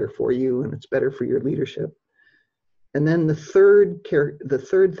it's better for you and it's better for your leadership. And then the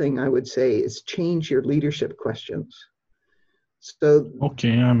third thing I would say is change your leadership questions. So,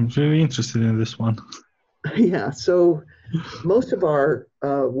 Okay, I'm very interested in this one. yeah, so most of our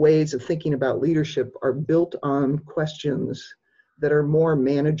ways of thinking about leadership are built on questions that are more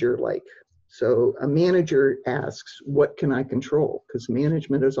manager-like. So a manager asks, what can I control? Because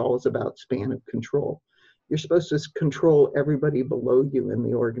management is always about span of control. You're supposed to control everybody below you in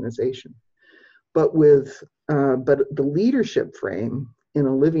the organization. But the leadership frame in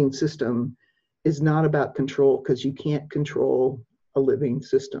a living system is not about control, because you can't control a living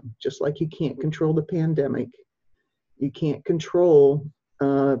system. Just like you can't control the pandemic, you can't control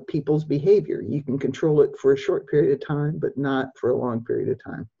people's behavior. You can control it for a short period of time, but not for a long period of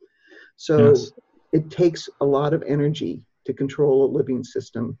time. So Yes. it takes a lot of energy to control a living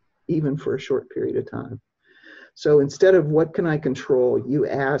system, even for a short period of time. So instead of what can I control, you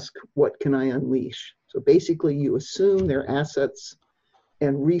ask, what can I unleash? So basically you assume their assets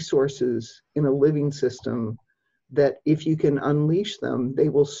and resources in a living system that if you can unleash them, they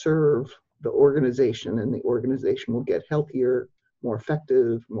will serve the organization, and the organization will get healthier, more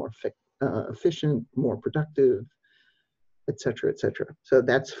effective, more efficient, more productive, et cetera, et cetera. So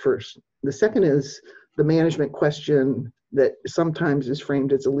that's first. The second is the management question that sometimes is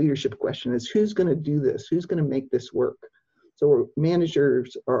framed as a leadership question is, who's going to do this? Who's going to make this work? So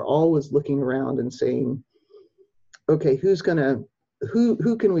managers are always looking around and saying, okay, who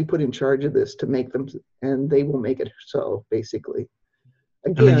can we put in charge of this to make them, and they will make it so, basically.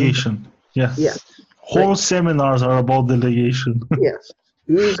 Again, Delegation. Yes. Yes. Whole Right. seminars are about delegation. Yes.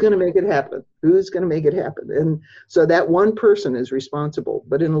 Who's going to make it happen? Who's going to make it happen? And so that one person is responsible.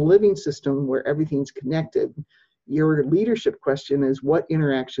 But in a living system where everything's connected, your leadership question is, what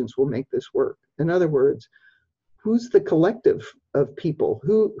interactions will make this work? In other words, who's the collective of people?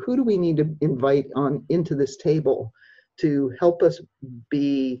 Who do we need to invite on into this table to help us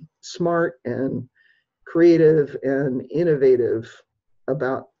be smart and creative and innovative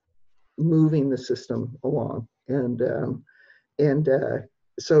about moving the system along?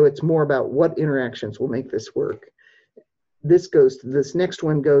 So it's more about what interactions will make this work. This next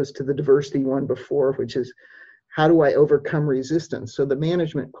one goes to the diversity one before, which is, how do I overcome resistance? So the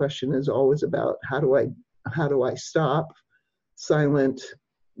management question is always about, how do I stop, silent,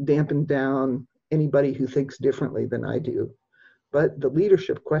 dampen down anybody who thinks differently than I do? But the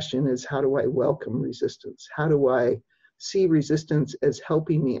leadership question is, how do I welcome resistance? How do I see resistance as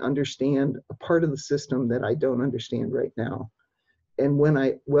helping me understand a part of the system that I don't understand right now? And when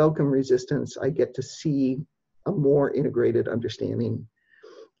I welcome resistance, I get to see a more integrated understanding.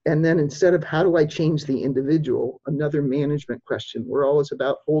 And then instead of how do I change the individual, another management question, we're always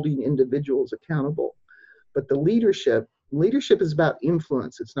about holding individuals accountable. But the leadership is about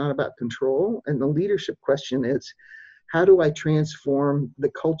influence. It's not about control. And the leadership question is, how do I transform the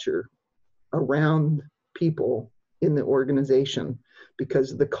culture around people in the organization?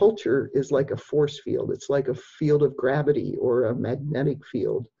 Because the culture is like a force field. It's like a field of gravity or a magnetic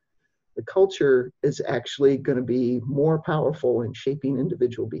field. The culture is actually going to be more powerful in shaping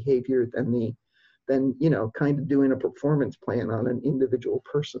individual behavior than kind of doing a performance plan on an individual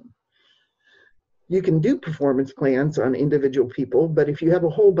person. You can do performance plans on individual people, but if you have a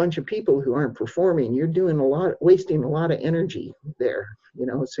whole bunch of people who aren't performing, you're wasting a lot of energy there.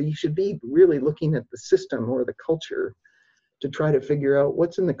 So you should be really looking at the system or the culture to try to figure out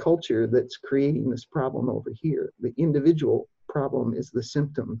what's in the culture that's creating this problem over here. The individual problem is the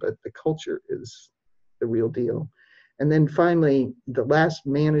symptom, but the culture is the real deal. And then finally, the last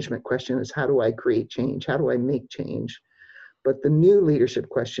management question is, how do I create change? How do I make change? But the new leadership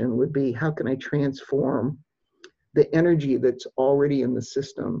question would be, how can I transform the energy that's already in the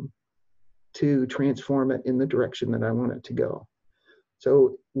system to transform it in the direction that I want it to go?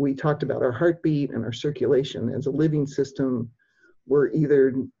 So we talked about our heartbeat and our circulation. As a living system, we're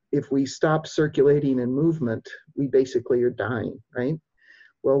either, if we stop circulating and movement, we basically are dying, right?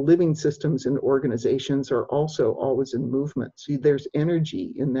 Well, living systems and organizations are also always in movement. So there's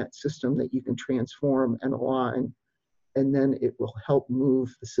energy in that system that you can transform and align, and then it will help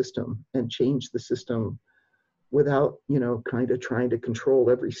move the system and change the system without, kind of trying to control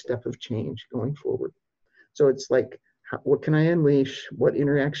every step of change going forward. So it's like, what can I unleash? What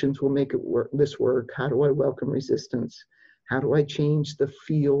interactions will make this work? How do I welcome resistance? How do I change the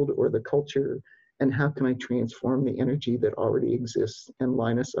field or the culture? And how can I transform the energy that already exists and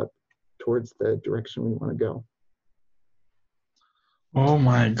line us up towards the direction we want to go? Oh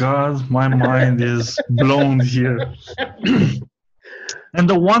my God, my mind is blown here. And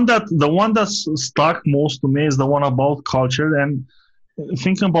the one that stuck most to me is the one about culture. And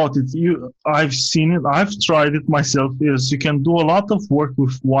think about it. I've seen it. I've tried it myself. Is you can do a lot of work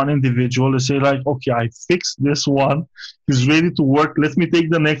with one individual. You say like, okay, I fixed this one. He's ready to work. Let me take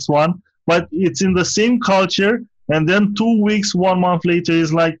the next one. But it's in the same culture, and then 2 weeks, 1 month later,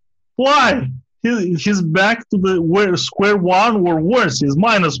 he's like, why? He's back to the square one or worse. He's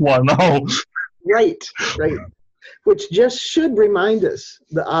 -1 now. Right, right. Which just should remind us,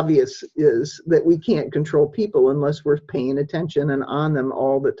 the obvious is that we can't control people unless we're paying attention and on them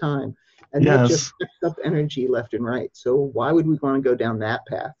all the time. And that just Yes. sucks up energy left and right. So why would we want to go down that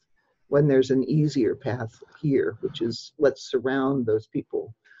path when there's an easier path here, which is let's surround those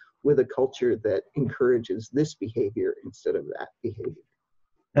people with a culture that encourages this behavior instead of that behavior.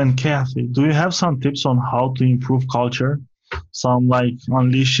 And Kathy, do you have some tips on how to improve culture? Some like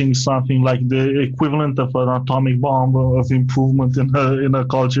unleashing something like the equivalent of an atomic bomb of improvement in a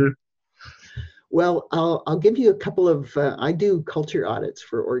culture? Well, I'll give you a couple of, I do culture audits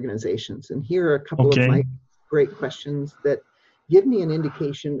for organizations, and here are a couple of Okay. my great questions that give me an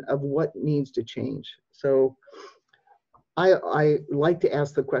indication of what needs to change. So I like to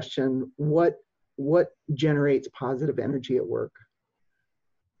ask the question, what generates positive energy at work?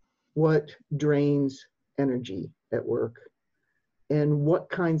 What drains energy at work? And what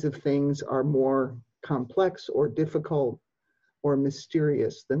kinds of things are more complex or difficult or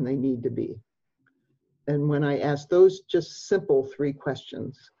mysterious than they need to be? And when I ask those just simple 3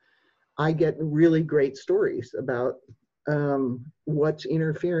 questions, I get really great stories about what's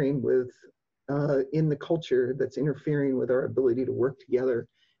interfering with in the culture that's interfering with our ability to work together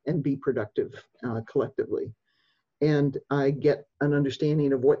and be productive collectively. And I get an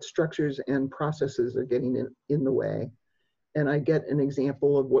understanding of what structures and processes are getting in the way. And I get an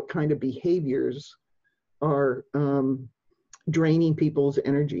example of what kind of behaviors are draining people's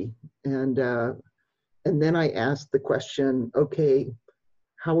energy. And then I ask the question, okay,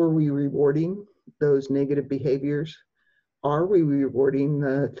 how are we rewarding those negative behaviors? Are we rewarding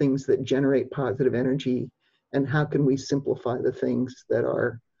the things that generate positive energy? And how can we simplify the things that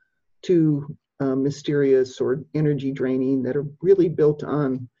are too mysterious or energy draining, that are really built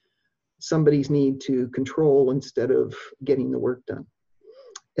on somebody's need to control instead of getting the work done?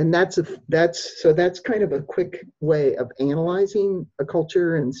 And that's kind of a quick way of analyzing a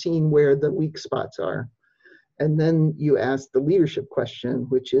culture and seeing where the weak spots are. And then you ask the leadership question,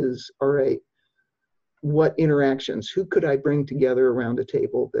 which is, all right, what interactions, who could I bring together around a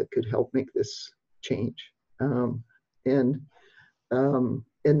table that could help make this change? And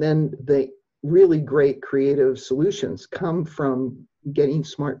then the really great creative solutions come from getting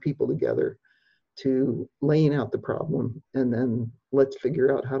smart people together to laying out the problem, and then let's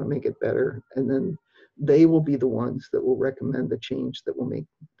figure out how to make it better. And then they will be the ones that will recommend the change that will make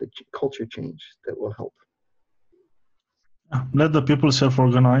the culture change that will help. Let the people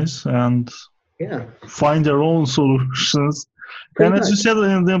self-organize and Yeah, find their own solutions. pretty And as you much. said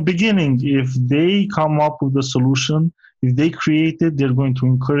in the beginning, if they come up with the solution, if they create it, they're going to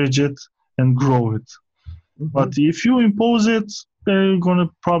encourage it and grow it. But Mhm. if you impose it, they're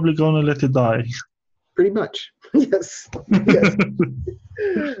probably gonna let it die. Pretty much. Yes. Yes.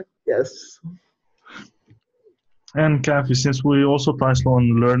 Yes. And Kathy, since we also touched on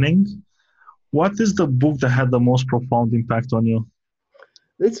learning, what is the book that had the most profound impact on you?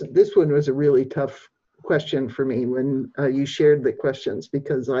 This one was a really tough question for me when you shared the questions,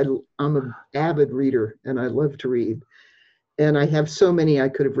 because I'm an avid reader and I love to read. And I have so many I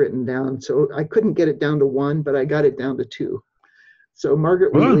could have written down. So I couldn't get it down to one, but I got it down to 2. So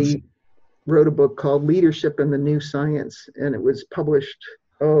Margaret Good. Wheatley wrote a book called Leadership and the New Science, and it was published,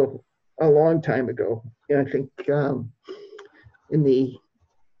 a long time ago. I think in the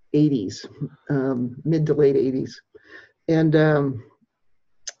 80s, mid to late 80s. And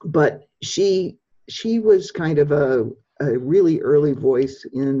but she was kind of a really early voice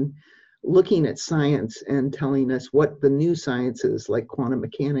in looking at science and telling us what the new sciences like quantum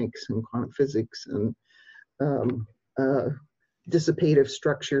mechanics and quantum physics and dissipative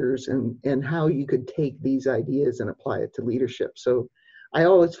structures and how you could take these ideas and apply it to leadership. So I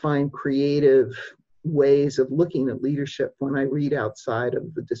always find creative ways of looking at leadership when I read outside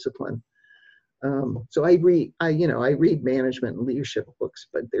of the discipline. So I read management and leadership books,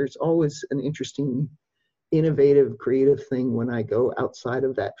 but there's always an interesting, innovative, creative thing when I go outside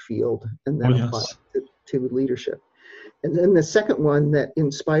of that field and Oh, then apply yes. it to leadership. And then the second one that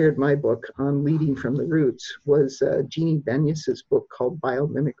inspired my book on leading from the roots was Jeannie Benyus's book called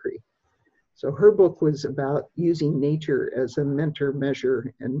Biomimicry. So her book was about using nature as a mentor,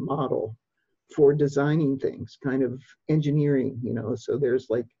 measure, and model for designing things, kind of engineering. So there's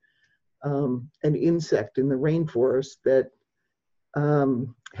like an insect in the rainforest that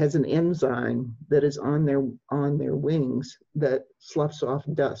has an enzyme that is on their wings that sloughs off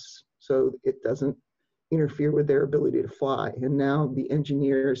dust, so it doesn't interfere with their ability to fly. And now the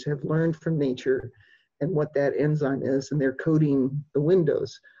engineers have learned from nature and what that enzyme is, and they're coating the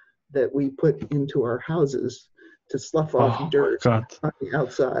windows that we put into our houses to slough off dirt God. on the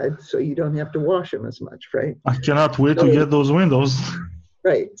outside, so you don't have to wash them as much, right? I cannot wait to get those windows.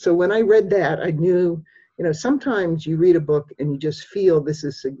 Right. So when I read that, I knew, sometimes you read a book and you just feel this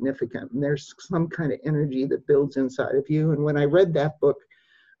is significant, and there's some kind of energy that builds inside of you. And when I read that book,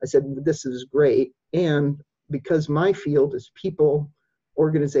 I said, this is great. And because my field is people,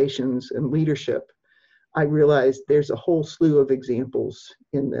 organizations, and leadership, I realized there's a whole slew of examples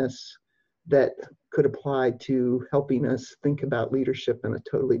in this that could apply to helping us think about leadership in a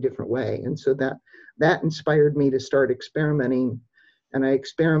totally different way. And so that inspired me to start experimenting. And I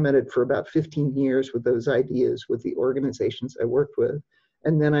experimented for about 15 years with those ideas with the organizations I worked with.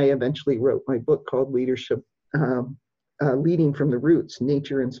 And then I eventually wrote my book called Leadership, Leading from the Roots,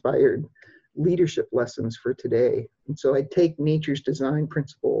 Nature-Inspired Leadership Lessons for Today. And so I take nature's design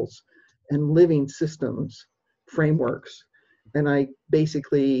principles and living systems frameworks, and I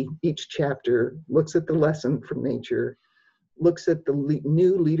basically, each chapter looks at the lesson from nature, looks at the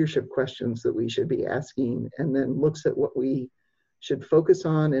new leadership questions that we should be asking, and then looks at what we should focus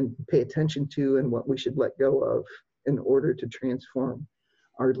on and pay attention to and what we should let go of in order to transform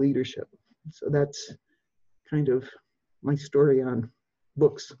our leadership. So that's kind of my story on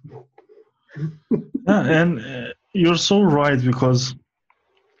books. Yeah, and you're so right, because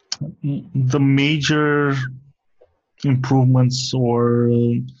the major improvements or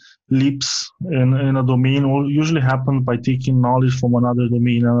leaps in a domain will usually happen by taking knowledge from another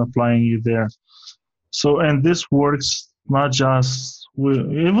domain and applying it there. So, and this works not just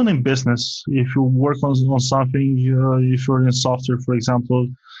even in business. If you work on something, if you're in software, for example,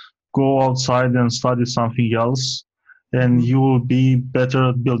 go outside and study something else, and you will be better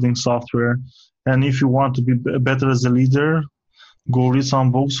at building software. And if you want to be better as a leader, go read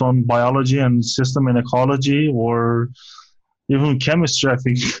some books on biology and system and ecology, or even chemistry, I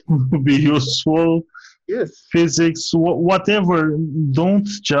think would be useful. Yes. Physics, whatever. Don't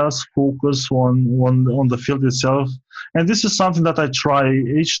just focus on the field itself. And this is something that I try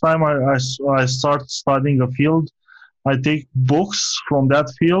each time I start studying a field. I take books from that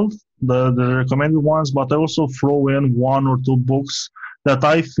field, the recommended ones, but I also throw in one or two books that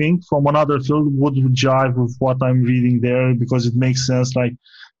I think from another field would jive with what I'm reading there, because it makes sense. Like,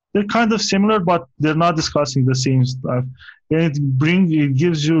 they're kind of similar, but they're not discussing the same stuff. And it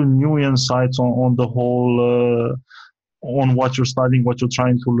gives you new insights on the whole, on what you're studying, what you're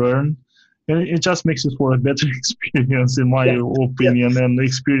trying to learn. And it just makes it for a better experience, in my opinion, and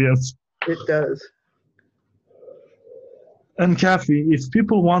experience. It does. And Kathy, if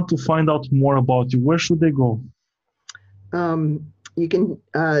people want to find out more about you, where should they go? You can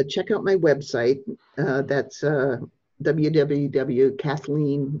check out my website. That's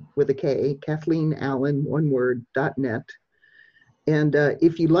www.Kathleen with a K, Kathleen Allen, one word, .net. And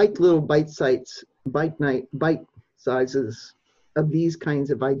if you like little bite sizes of these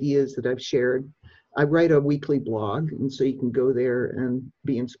kinds of ideas that I've shared, I write a weekly blog, and so you can go there and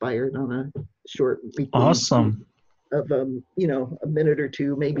be inspired on a short weekly. Awesome. Of a minute or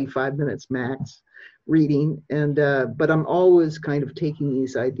two, maybe 5 minutes max, reading. And but I'm always kind of taking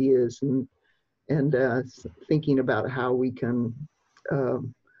these ideas and thinking about how we can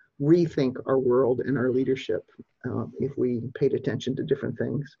rethink our world and our leadership if we paid attention to different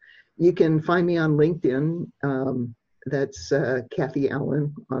things. You can find me on LinkedIn. That's Kathy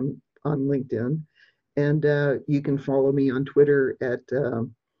Allen on LinkedIn. And you can follow me on Twitter at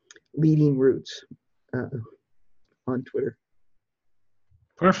Leading Roots on Twitter.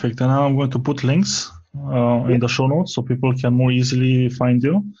 Perfect. And now I'm going to put links in the show notes so people can more easily find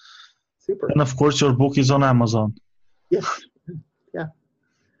you. Super. And of course, your book is on Amazon. Yes. Yeah.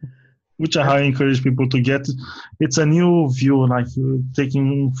 Which I highly encourage people to get. It's a new view, like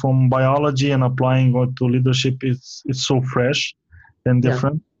taking from biology and applying it to leadership. It's so fresh and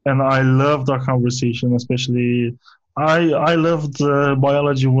different. Yeah. And I loved our conversation, especially. I loved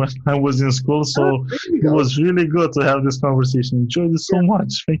biology when I was in school, so it was really good to have this conversation. Enjoyed it so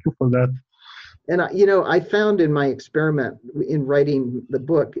much. Thank you for that. And I found in my experiment in writing the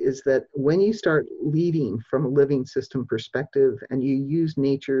book is that when you start leading from a living system perspective and you use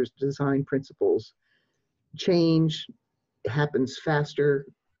nature's design principles, change happens faster,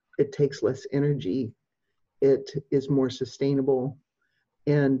 it takes less energy, it is more sustainable,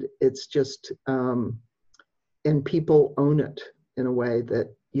 and it's just and people own it in a way that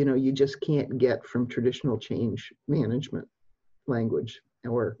you just can't get from traditional change management. language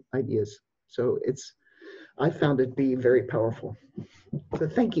or ideas. So I found it be very powerful. So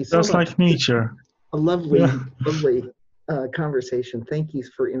thank you so much. Just like nature. A lovely, lovely conversation. Thank you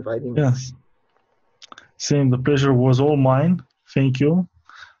for inviting me. Yes. Same. The pleasure was all mine. Thank you.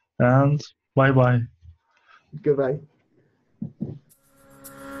 And bye-bye. Goodbye.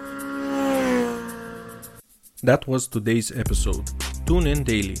 That was today's episode. Tune in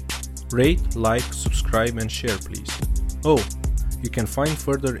daily. Rate, like, subscribe, and share, please. Oh, you can find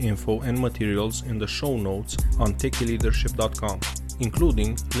further info and materials in the show notes on techyleadership.com,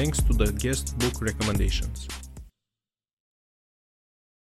 including links to the guest book recommendations.